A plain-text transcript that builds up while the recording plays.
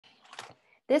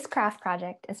This craft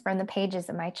project is from the pages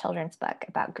of my children's book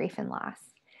about grief and loss.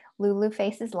 Lulu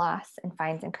faces loss and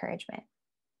finds encouragement.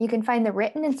 You can find the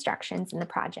written instructions in the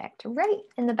project right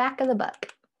in the back of the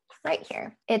book, right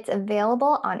here. It's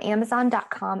available on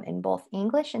Amazon.com in both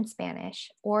English and Spanish,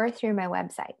 or through my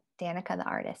website,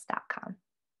 danicatheartist.com.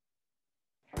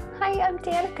 Hi, I'm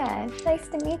Danica. Nice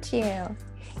to meet you.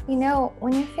 You know,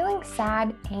 when you're feeling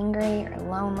sad, angry, or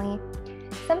lonely,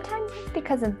 sometimes it's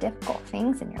because of difficult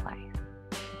things in your life.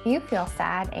 If you feel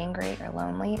sad, angry, or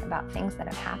lonely about things that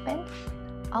have happened,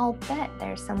 I'll bet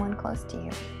there's someone close to you,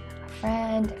 a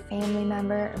friend, a family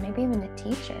member, or maybe even a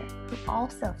teacher who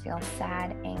also feels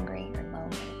sad, angry, or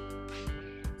lonely.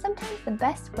 Sometimes the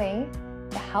best way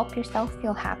to help yourself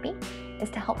feel happy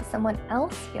is to help someone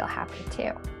else feel happy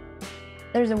too.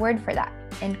 There's a word for that,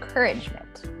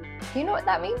 encouragement. Do you know what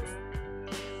that means?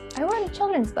 I wrote a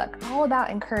children's book all about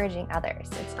encouraging others.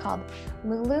 It's called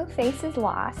Lulu Faces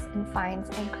Loss and Finds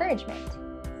Encouragement.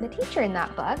 The teacher in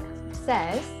that book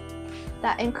says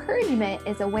that encouragement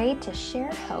is a way to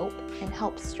share hope and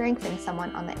help strengthen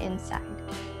someone on the inside.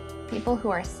 People who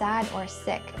are sad or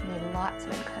sick need lots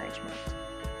of encouragement.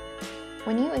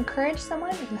 When you encourage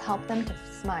someone, you help them to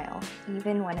smile,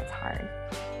 even when it's hard.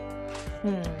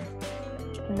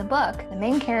 In the book, the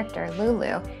main character,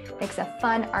 Lulu, makes a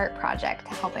fun art project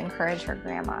to help encourage her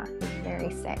grandma, who's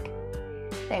very sick.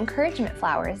 The encouragement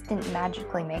flowers didn't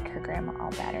magically make her grandma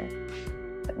all better.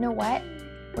 But know what?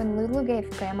 When Lulu gave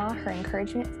Grandma her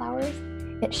encouragement flowers,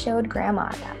 it showed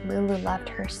Grandma that Lulu loved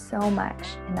her so much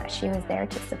and that she was there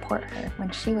to support her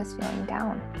when she was feeling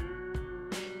down.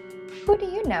 Who do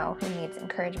you know who needs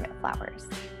encouragement flowers?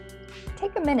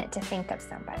 Take a minute to think of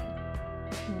somebody.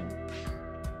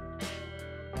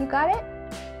 You got it?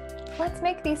 Let's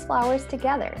make these flowers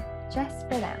together, just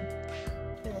for them.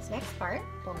 For this next part,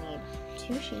 we'll need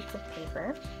 2 sheets of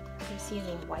paper. I'm just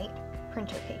using white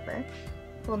printer paper.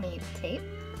 We'll need tape.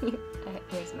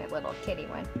 Here's my little kitty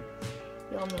one.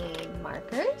 You'll need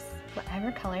markers,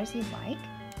 whatever colors you'd like.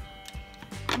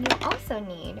 And you'll also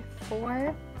need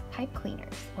 4 pipe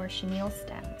cleaners or chenille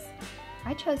stems.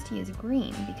 I chose to use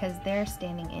green because they're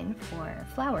standing in for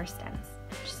flower stems,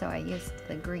 so I used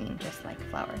the green just like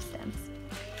flower stems.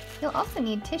 You'll also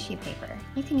need tissue paper.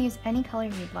 You can use any color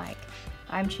you'd like.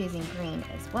 I'm choosing green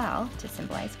as well to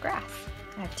symbolize grass.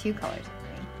 I have 2 colors of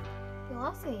green. You'll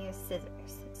also use scissors.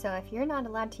 So if you're not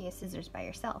allowed to use scissors by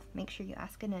yourself, make sure you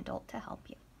ask an adult to help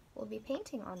you. We'll be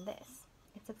painting on this.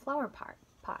 It's a flower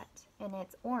pot, and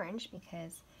it's orange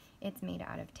because it's made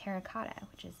out of terracotta,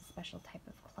 which is a special type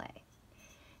of clay.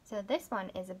 So this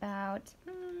one is about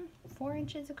 4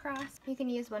 inches across. You can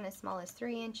use one as small as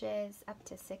 3 inches up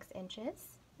to 6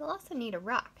 inches. You'll also need a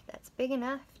rock that's big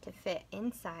enough to fit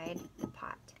inside the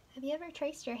pot. Have you ever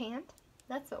traced your hand?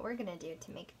 That's what we're gonna do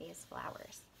to make these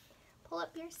flowers. Pull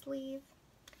up your sleeve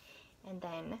and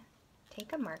then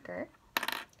take a marker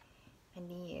and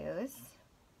use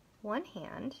one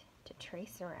hand to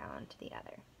trace around the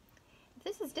other. If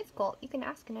this is difficult, you can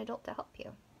ask an adult to help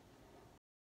you.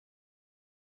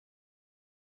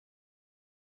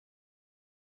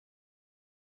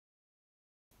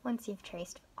 Once you've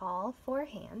traced all 4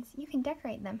 hands, you can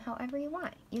decorate them however you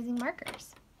want using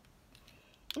markers.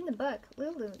 In the book,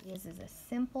 Lulu uses a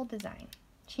simple design.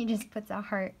 She just puts a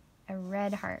heart, a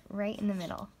red heart, right in the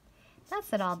middle.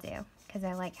 That's what I'll do, because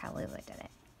I like how Lulu did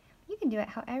it. You can do it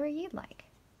however you'd like.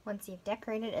 Once you've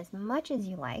decorated as much as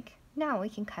you like, now we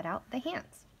can cut out the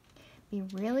hands. Be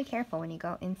really careful when you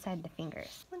go inside the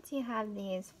fingers. Once you have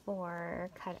these 4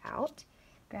 cut out,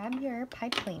 grab your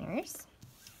pipe cleaners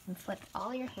and flip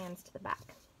all your hands to the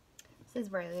back. This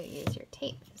is where you use your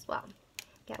tape as well.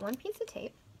 Get 1 piece of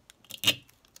tape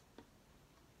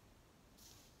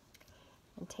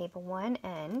and tape one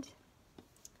end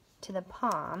to the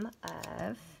palm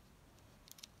of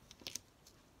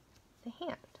the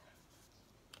hand.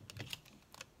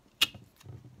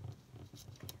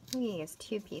 We use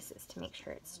 2 pieces to make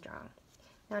sure it's strong.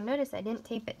 Now notice I didn't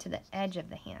tape it to the edge of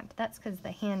the hand. That's because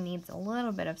the hand needs a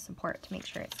little bit of support to make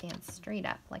sure it stands straight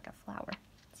up like a flower.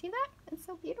 See that? It's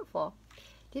so beautiful.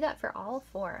 Do that for all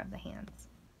 4 of the hands.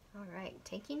 Alright,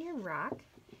 taking your rock,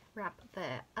 wrap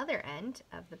the other end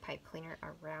of the pipe cleaner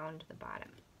around the bottom.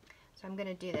 So I'm going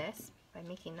to do this by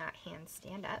making that hand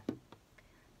stand up.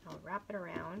 I'll wrap it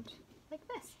around like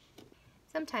this.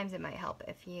 Sometimes it might help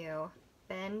if you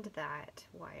bend that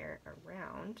wire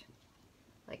around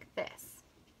like this.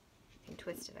 And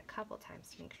twist it a couple times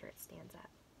to make sure it stands up.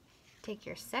 Take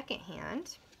your second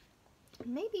hand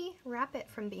and maybe wrap it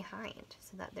from behind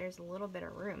so that there's a little bit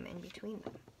of room in between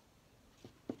them.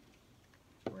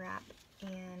 Wrap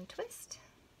and twist.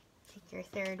 Take your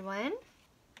third one,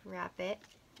 wrap it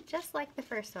just like the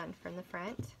first one from the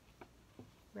front.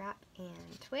 Wrap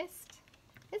and twist.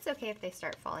 It's okay if they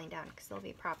start falling down because they'll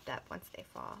be propped up once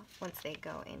they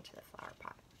go into the flower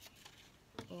pot.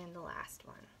 And the last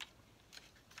one.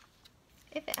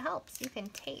 If it helps, you can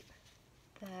tape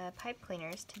the pipe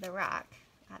cleaners to the rock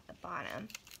at the bottom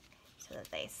so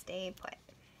that they stay put.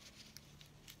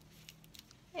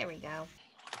 There we go.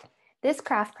 This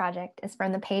craft project is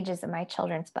from the pages of my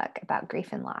children's book about grief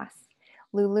and loss.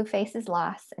 Lulu faces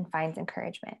loss and finds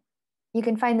encouragement. You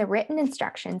can find the written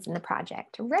instructions in the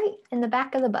project right in the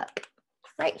back of the book,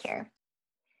 right here.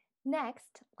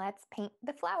 Next, let's paint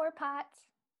the flower pot.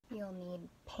 You'll need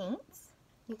paints.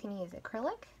 You can use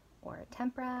acrylic or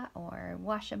tempera or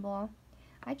washable.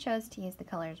 I chose to use the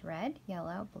colors red,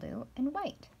 yellow, blue, and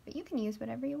white, but you can use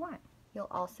whatever you want. You'll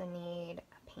also need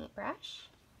a paintbrush,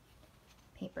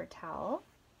 paper towel,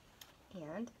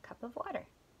 and a cup of water.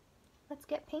 Let's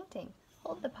get painting.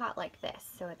 Hold the pot like this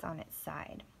so it's on its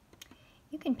side.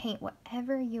 You can paint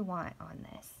whatever you want on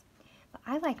this, but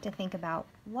I like to think about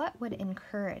what would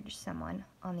encourage someone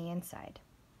on the inside.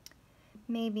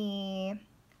 Maybe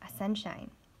a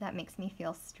sunshine. That makes me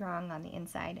feel strong on the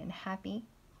inside and happy.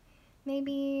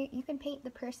 Maybe you can paint the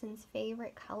person's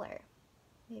favorite color.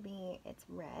 Maybe it's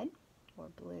red or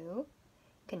blue.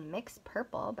 You can mix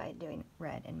purple by doing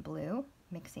red and blue.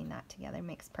 Mixing that together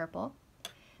makes purple.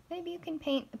 Maybe you can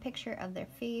paint a picture of their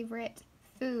favorite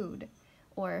food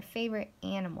or favorite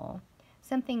animal,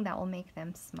 something that will make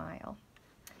them smile.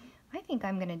 I think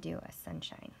I'm going to do a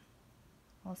sunshine.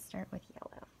 I'll start with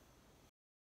yellow.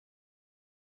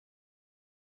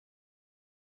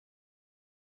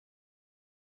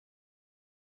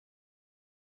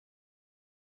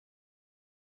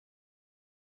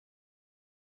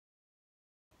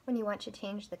 When you want to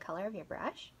change the color of your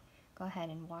brush, go ahead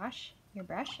and wash your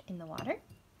brush in the water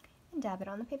and dab it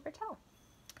on the paper towel.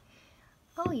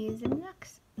 I'll use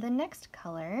the next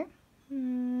color,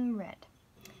 red.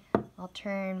 I'll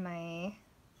turn my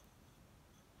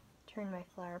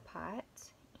flower pot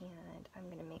and I'm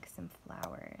going to make some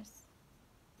flowers.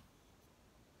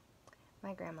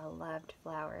 My grandma loved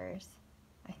flowers.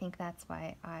 I think that's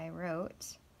why I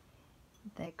wrote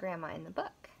the grandma in the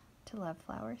book to love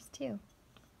flowers too,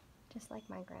 just like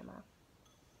my grandma.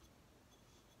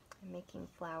 I'm making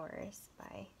flowers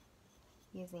by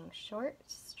using short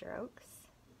strokes,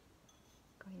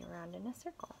 going around in a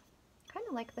circle, kind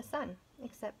of like the sun,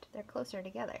 except they're closer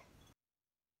together.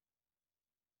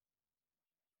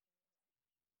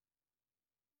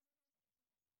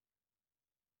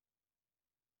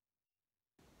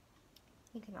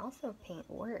 You can also paint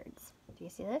words. Do you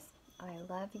see this? I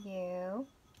love you,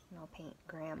 and I'll paint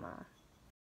grandma.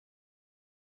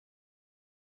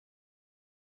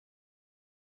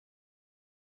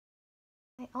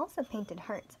 I also painted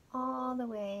hearts all the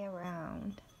way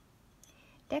around.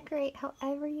 Decorate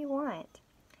however you want.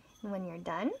 And when you're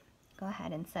done, go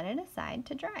ahead and set it aside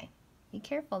to dry. Be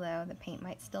careful though, the paint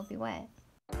might still be wet.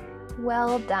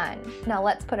 Well done. Now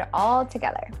let's put it all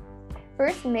together.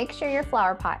 First, make sure your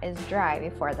flower pot is dry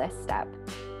before this step.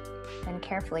 Then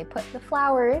carefully put the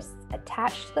flowers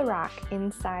attached to the rock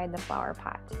inside the flower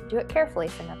pot. Do it carefully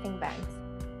so nothing bends.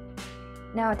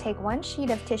 Now take one sheet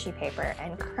of tissue paper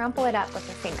and crumple it up with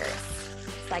your fingers,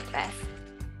 just like this.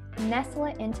 Nestle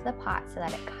it into the pot so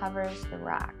that it covers the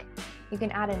rock. You can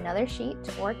add another sheet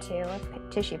or two of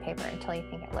tissue paper until you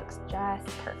think it looks just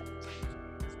perfect.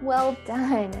 Well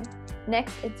done!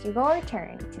 Next, it's your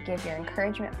turn to give your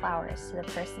encouragement flowers to the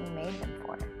person you made them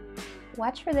for.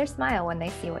 Watch for their smile when they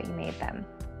see what you made them.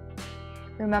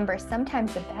 Remember,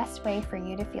 sometimes the best way for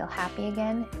you to feel happy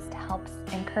again is to help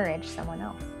encourage someone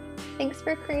else. Thanks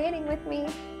for creating with me!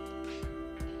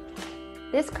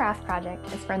 This craft project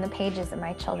is from the pages of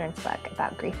my children's book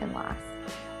about grief and loss.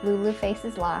 Lulu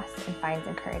faces loss and finds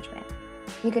encouragement.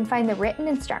 You can find the written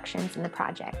instructions in the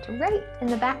project right in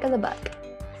the back of the book,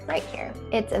 right here.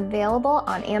 It's available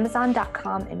on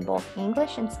Amazon.com in both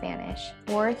English and Spanish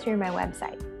or through my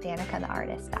website,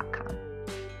 danicatheartist.com.